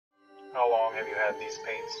How long have you had these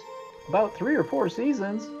paints? About 3 or 4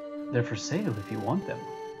 seasons. They're for sale if you want them.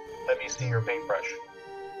 Let me see your paintbrush.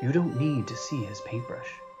 You don't need to see his paintbrush.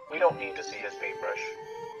 We don't need to see his paintbrush.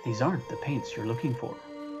 These aren't the paints you're looking for.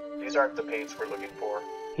 These aren't the paints we're looking for.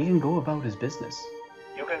 He can go about his business.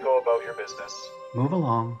 You can go about your business. Move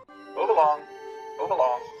along. Move along. Move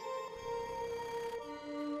along.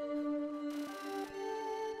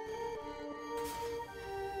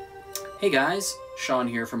 Hey guys, Sean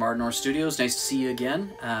here from Aardnor Studios. Nice to see you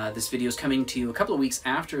again. This video is coming to you a couple of weeks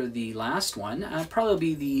after the last one. Probably will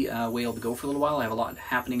be the way I'll go for a little while. I have a lot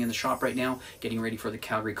happening in the shop right now, getting ready for the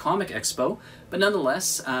Calgary Comic Expo. But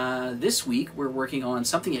nonetheless, this week we're working on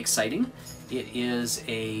something exciting. It is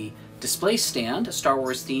a display stand, a Star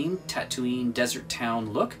Wars themed Tatooine desert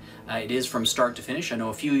town look. It is from start to finish. I know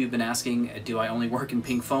a few of you have been asking, do I only work in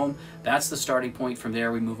pink foam? That's the starting point. From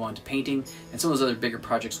there we move on to painting, and some of those other bigger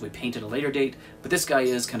projects we paint at a later date, but this guy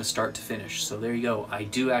is kind of start to finish. So there you go, I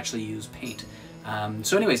do actually use paint.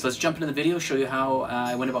 So anyways, let's jump into the video, show you how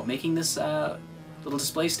I went about making this little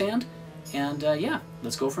display stand, and yeah,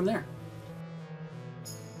 let's go from there.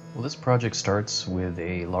 Well, this project starts with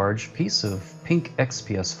a large piece of pink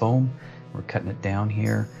XPS foam. We're cutting it down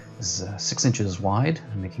here. This is 6 inches wide.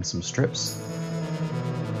 I'm making some strips.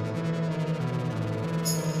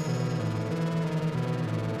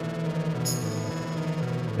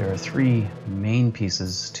 There are 3 main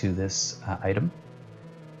pieces to this item.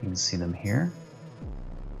 You can see them here.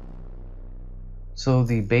 So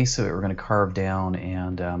the base of it we're going to carve down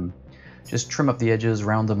and just trim up the edges,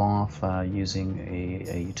 round them off using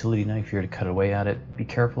a utility knife here to cut away at it. Be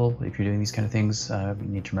careful if you're doing these kind of things. You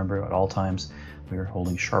need to remember at all times we are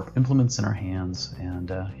holding sharp implements in our hands, and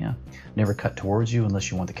yeah, never cut towards you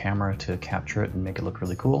unless you want the camera to capture it and make it look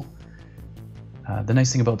really cool. The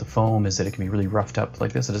nice thing about the foam is that it can be really roughed up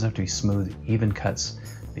like this. It doesn't have to be smooth, even cuts,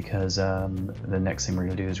 because the next thing we're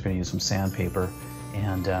going to do is we're going to use some sandpaper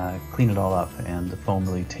and clean it all up, and the foam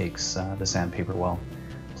really takes the sandpaper well.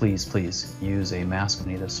 Please use a mask of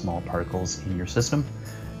any of the small particles in your system.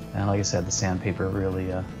 And like I said, the sandpaper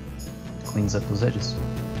really cleans up those edges.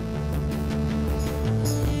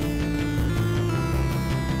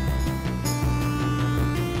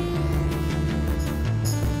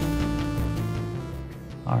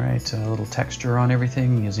 Alright, a little texture on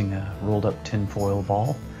everything using a rolled up tin foil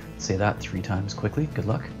ball. Say that 3 times quickly, good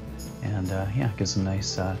luck. And yeah, gives some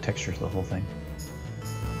nice texture to the whole thing.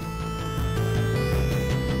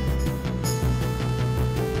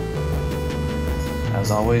 As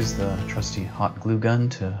always, the trusty hot glue gun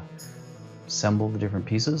to assemble the different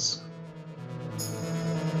pieces.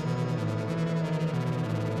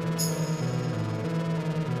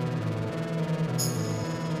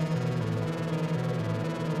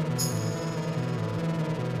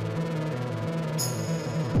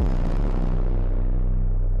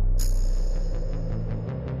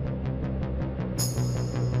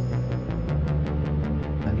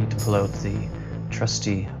 I need to pull out the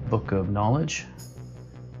trusty book of knowledge.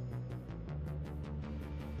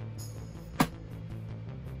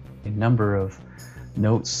 A number of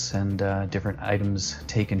notes and different items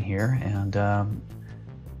taken here, and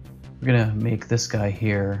we're gonna make this guy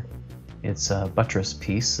here. It's a buttress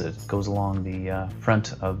piece that goes along the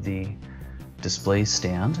front of the display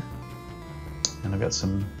stand, and I've got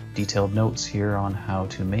some detailed notes here on how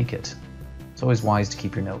to make it. It's always wise to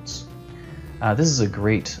keep your notes. This is a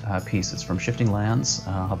great piece. It's from Shifting Lands.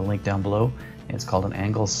 I'll have a link down below. It's called an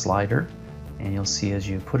angle slider. And you'll see as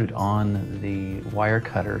you put it on the wire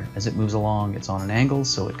cutter, as it moves along, it's on an angle,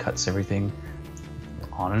 so it cuts everything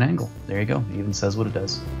on an angle. There you go, it even says what it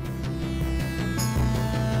does.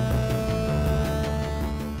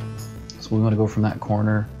 So we want to go from that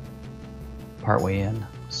corner part way in.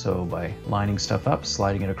 So by lining stuff up,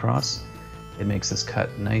 sliding it across, it makes this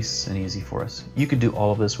cut nice and easy for us. You could do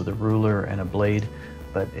all of this with a ruler and a blade,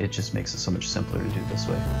 but it just makes it so much simpler to do it this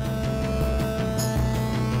way.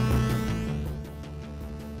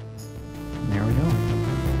 There we go.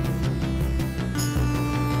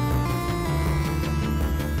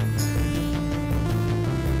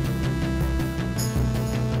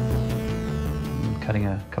 I'm cutting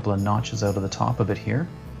a couple of notches out of the top of it here.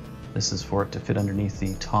 This is for it to fit underneath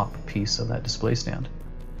the top piece of that display stand.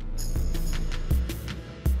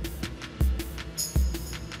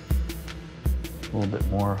 A little bit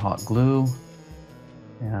more hot glue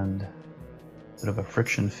and a bit of a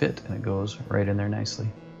friction fit, and it goes right in there nicely.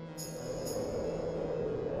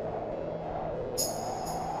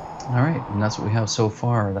 Alright, and that's what we have so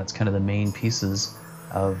far. That's kind of the main pieces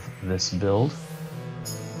of this build.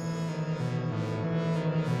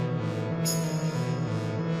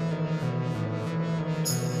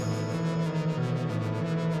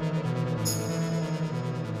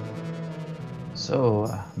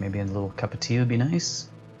 So maybe a little cup of tea would be nice.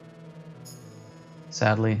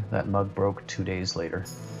 Sadly, that mug broke 2 days later.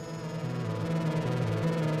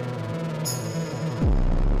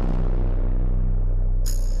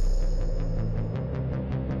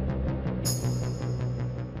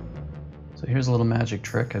 So here's a little magic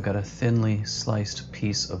trick. I've got a thinly sliced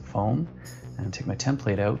piece of foam, and I take my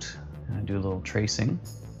template out and I do a little tracing.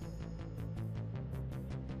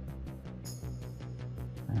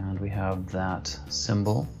 And we have that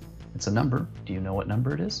symbol. It's a number. Do you know what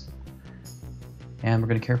number it is? And we're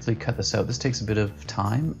going to carefully cut this out. This takes a bit of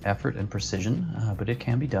time, effort, and precision, but it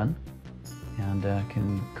can be done and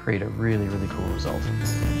can create a really, really cool result.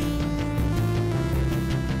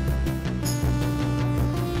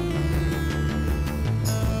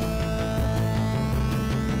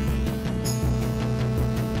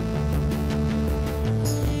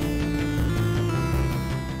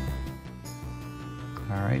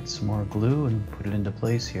 All right, some more glue and put it into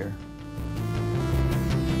place here.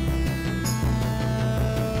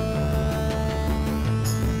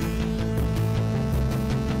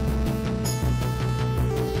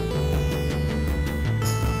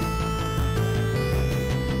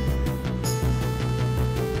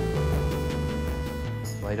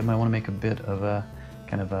 I might want to make a bit of a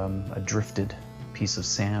kind of a drifted piece of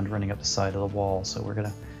sand running up the side of the wall. So we're going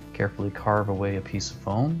to carefully carve away a piece of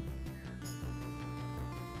foam,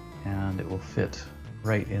 and it will fit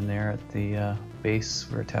right in there at the base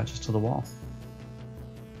where it attaches to the wall.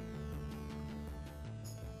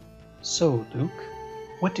 So, Luke,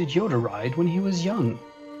 what did Yoda ride when he was young?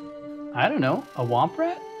 I don't know, a womp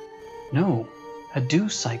rat? No, a dew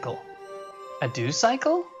cycle. A dew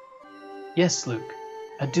cycle? Yes, Luke,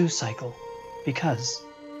 a dew cycle, because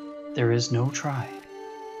there is no try.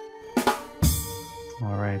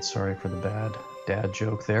 All right, sorry for the bad dad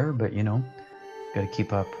joke there, but you know, got to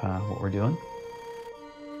keep up what we're doing.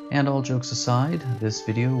 And all jokes aside, this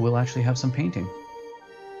video will actually have some painting.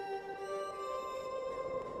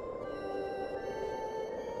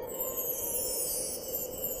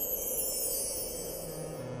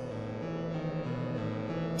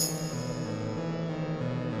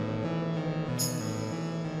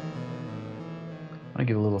 I want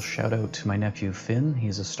to give a little shout out to my nephew Finn.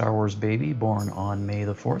 He's a Star Wars baby born on May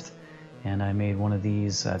the 4th, and I made one of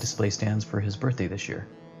these display stands for his birthday this year.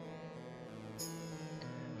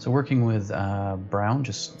 So working with brown,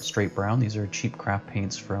 just straight brown, these are cheap craft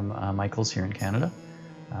paints from Michael's here in Canada.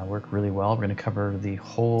 Work really well. We're going to cover the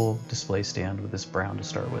whole display stand with this brown to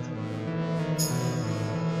start with.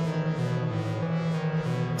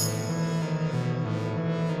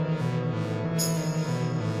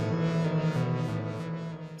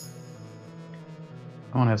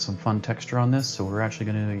 I want to have some fun texture on this, so we're actually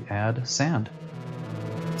going to add sand.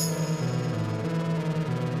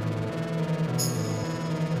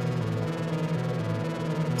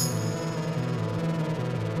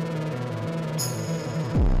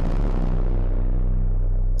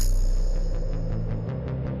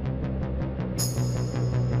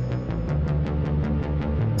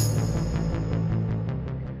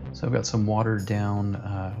 So I've got some watered down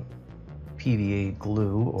PVA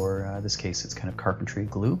glue, or in this case it's kind of carpentry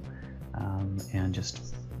glue, and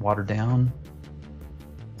just water down,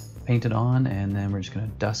 paint it on, and then we're just going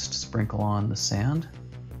to dust sprinkle on the sand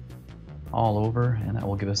all over, and that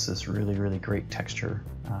will give us this really, really great texture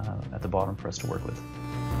at the bottom for us to work with.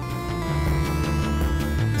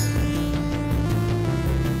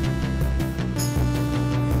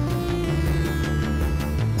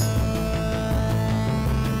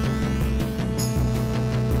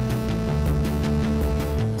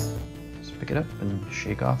 It up and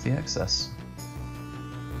shake off the excess.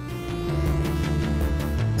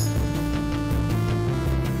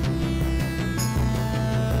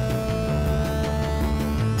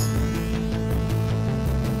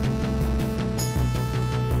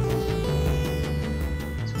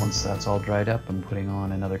 So once that's all dried up, I'm putting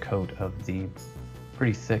on another coat of the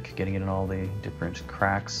pretty thick, getting it in all the different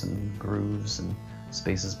cracks and grooves and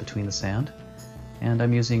spaces between the sand. And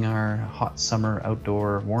I'm using our hot summer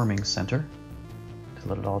outdoor warming center to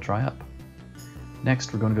let it all dry up.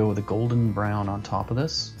 Next, we're going to go with a golden brown on top of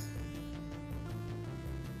this.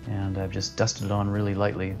 And I've just dusted it on really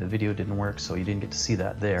lightly. The video didn't work, so you didn't get to see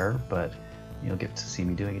that there, but you'll get to see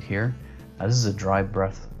me doing it here. This is a dry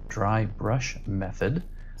brush method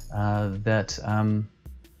that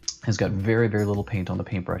has got very, very little paint on the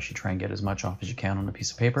paintbrush. You try and get as much off as you can on a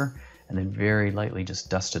piece of paper, and then very lightly just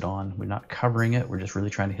dust it on. We're not covering it, we're just really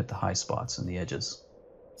trying to hit the high spots and the edges.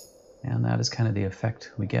 And that is kind of the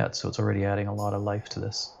effect we get, so it's already adding a lot of life to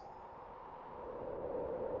this.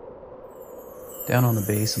 Down on the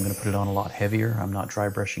base, I'm going to put it on a lot heavier. I'm not dry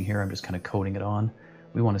brushing here, I'm just kind of coating it on.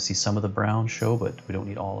 We want to see some of the brown show, but we don't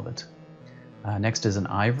need all of it. Next is an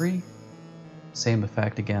ivory. Same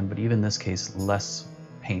effect again, but even in this case, less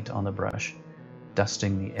paint on the brush.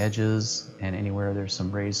 Dusting the edges and anywhere there's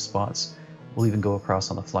some raised spots. We'll even go across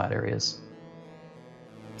on the flat areas.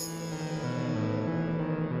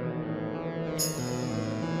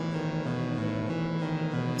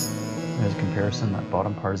 There's a comparison. That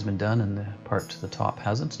bottom part has been done and the part to the top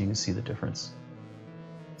hasn't. You can see the difference.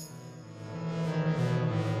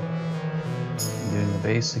 Doing the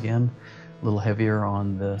base again, a little heavier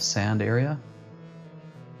on the sand area.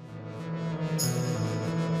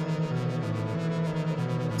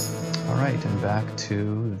 Alright, and back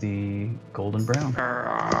to the golden brown.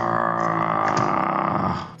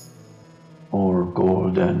 More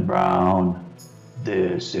golden brown.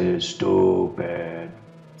 This is stupid.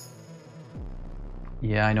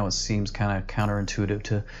 Yeah, I know it seems kind of counterintuitive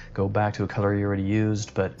to go back to a color you already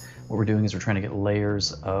used, but what we're doing is we're trying to get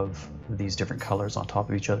layers of these different colors on top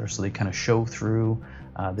of each other so they kind of show through.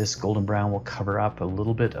 This golden brown will cover up a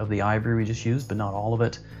little bit of the ivory we just used, but not all of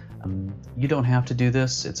it. You don't have to do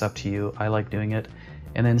this, it's up to you. I like doing it.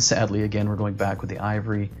 And then sadly, again, we're going back with the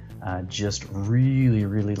ivory, just really,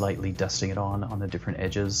 really lightly dusting it on the different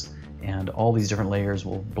edges, and all these different layers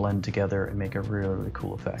will blend together and make a really, really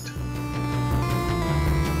cool effect.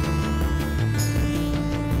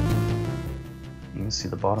 You can see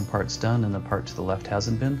the bottom part's done and the part to the left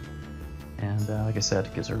hasn't been. And like I said,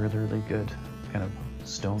 it gives a really, really good kind of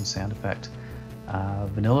stone sand effect.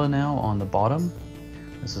 Vanilla now on the bottom.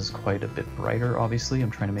 This is quite a bit brighter, obviously.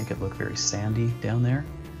 I'm trying to make it look very sandy down there.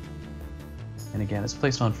 And again, it's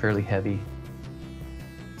placed on fairly heavy.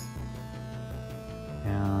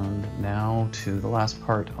 And now to the last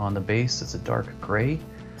part on the base, it's a dark gray.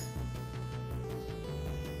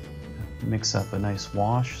 Mix up a nice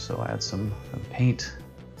wash, so I add some paint,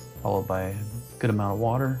 followed by a good amount of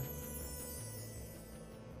water.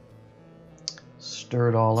 Stir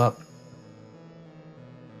it all up.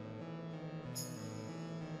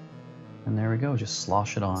 And there we go, just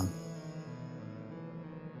slosh it on.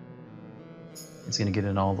 It's going to get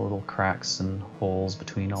in all the little cracks and holes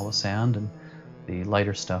between all the sand, and the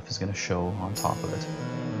lighter stuff is going to show on top of it.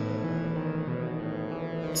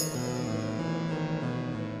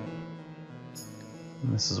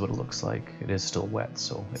 And this is what it looks like. It is still wet,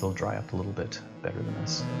 so it'll dry up a little bit better than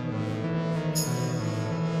this.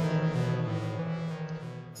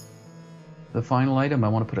 The final item, I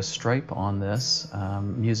want to put a stripe on this.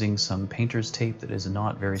 I'm using some painter's tape that is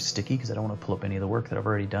not very sticky because I don't want to pull up any of the work that I've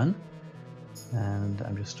already done. And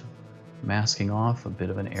I'm just masking off a bit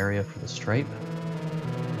of an area for the stripe.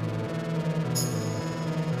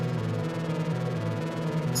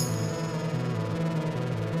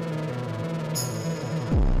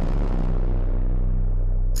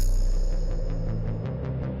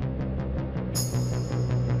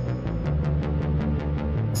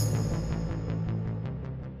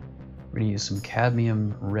 We're going to use some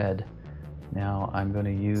cadmium red. Now I'm going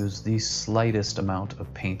to use the slightest amount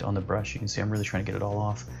of paint on the brush. You can see I'm really trying to get it all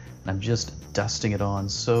off. And I'm just dusting it on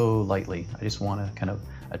so lightly. I just want a kind of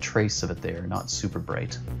a trace of it there, not super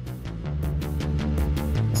bright.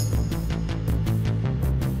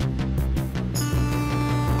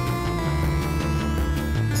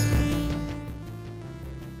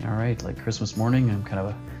 All right, like Christmas morning, I'm kind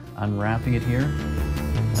of unwrapping it here.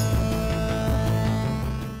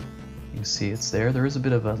 You see it's there. There is a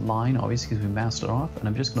bit of a line, obviously, because we masked it off, and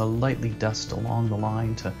I'm just going to lightly dust along the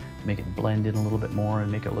line to make it blend in a little bit more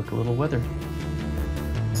and make it look a little weathered.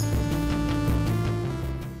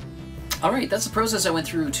 Alright, that's the process I went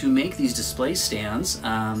through to make these display stands.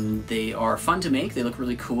 They are fun to make, they look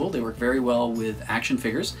really cool, they work very well with action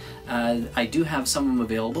figures. I do have some of them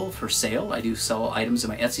available for sale. I do sell items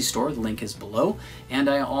in my Etsy store, the link is below. And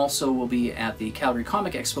I also will be at the Calgary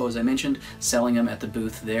Comic Expo, as I mentioned, selling them at the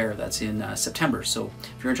booth there. That's in September, so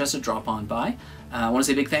if you're interested, drop on by. I want to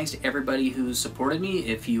say a big thanks to everybody who's supported me.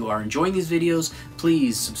 If you are enjoying these videos,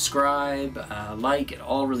 please subscribe, like, it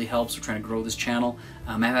all really helps. We're trying to grow this channel.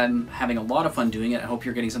 I'm having a lot of fun doing it. I hope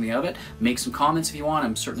you're getting something out of it. Make some comments if you want.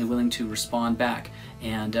 I'm certainly willing to respond back.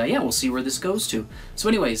 And yeah, we'll see where this goes to. So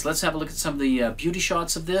anyways, let's have a look at some of the beauty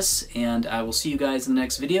shots of this, and I will see you guys in the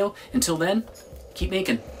next video. Until then, keep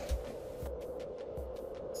making.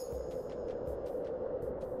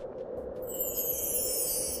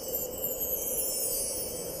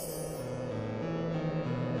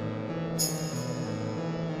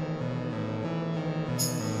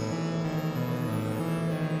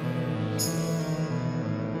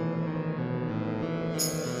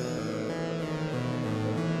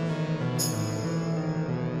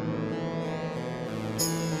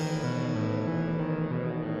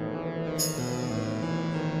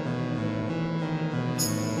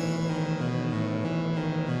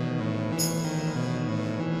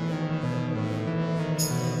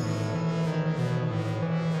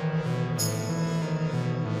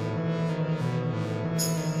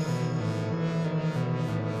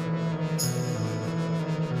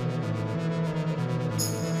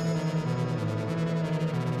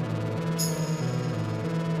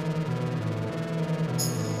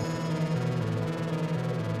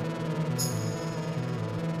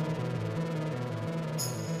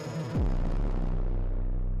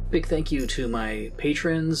 Big thank you to my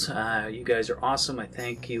patrons. You guys are awesome. I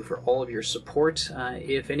thank you for all of your support.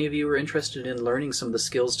 If any of you are interested in learning some of the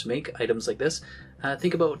skills to make items like this,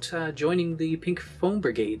 think about joining the Pink Foam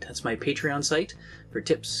Brigade. That's my Patreon site for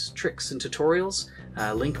tips, tricks, and tutorials.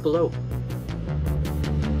 Link below.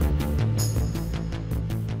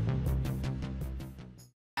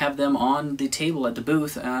 Have them on the table at the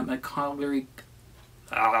booth at Calgary.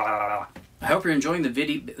 I hope you're enjoying the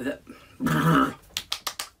video.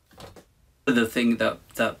 The thing that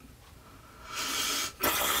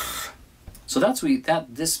so that's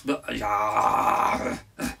this. Thank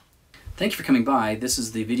you for coming by. This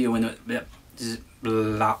is the video in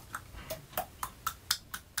the